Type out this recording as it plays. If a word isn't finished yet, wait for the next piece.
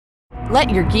Let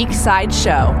your geek side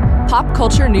show. Pop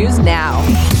culture news now.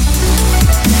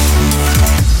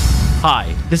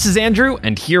 Hi, this is Andrew,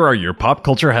 and here are your pop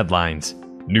culture headlines.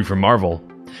 New from Marvel.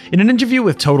 In an interview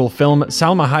with Total Film,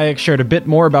 Salma Hayek shared a bit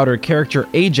more about her character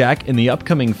Ajak in the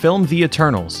upcoming film The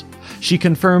Eternals. She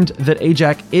confirmed that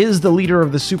Ajak is the leader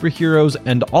of the superheroes,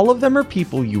 and all of them are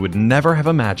people you would never have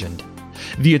imagined.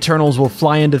 The Eternals will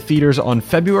fly into theaters on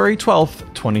February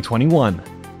 12th, 2021.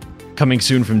 Coming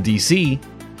soon from DC.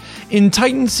 In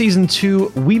Titans Season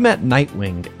 2, we met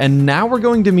Nightwing, and now we're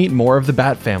going to meet more of the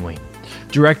Bat family.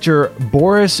 Director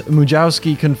Boris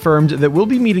Mujowski confirmed that we'll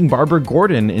be meeting Barbara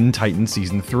Gordon in Titans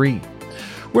Season 3.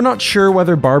 We're not sure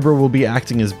whether Barbara will be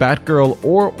acting as Batgirl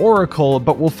or Oracle,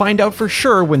 but we'll find out for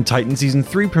sure when Titans Season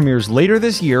 3 premieres later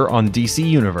this year on DC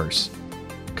Universe.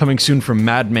 Coming soon from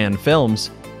Madman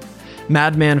Films.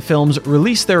 Madman Films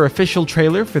released their official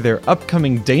trailer for their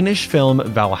upcoming Danish film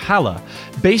Valhalla,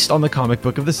 based on the comic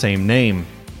book of the same name.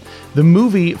 The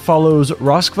movie follows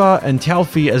Roskva and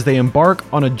Thjalfi as they embark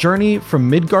on a journey from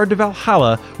Midgard to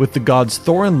Valhalla with the gods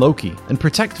Thor and Loki, and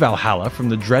protect Valhalla from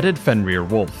the dreaded Fenrir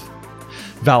wolf.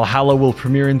 Valhalla will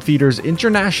premiere in theaters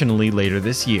internationally later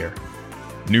this year.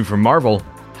 New from Marvel.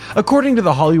 According to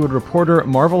The Hollywood Reporter,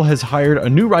 Marvel has hired a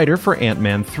new writer for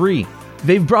Ant-Man 3.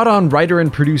 They've brought on writer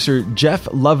and producer Jeff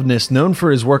Loveness, known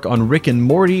for his work on Rick and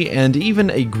Morty and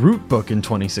even a Groot book in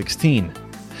 2016.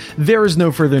 There is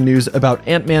no further news about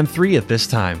Ant-Man 3 at this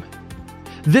time.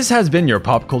 This has been your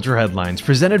Pop Culture Headlines,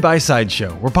 presented by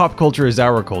Sideshow, where pop culture is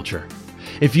our culture.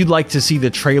 If you'd like to see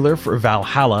the trailer for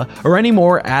Valhalla or any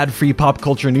more ad-free pop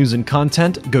culture news and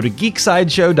content, go to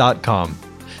geeksideshow.com.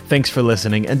 Thanks for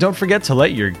listening, and don't forget to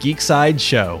let your geek side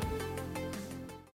show.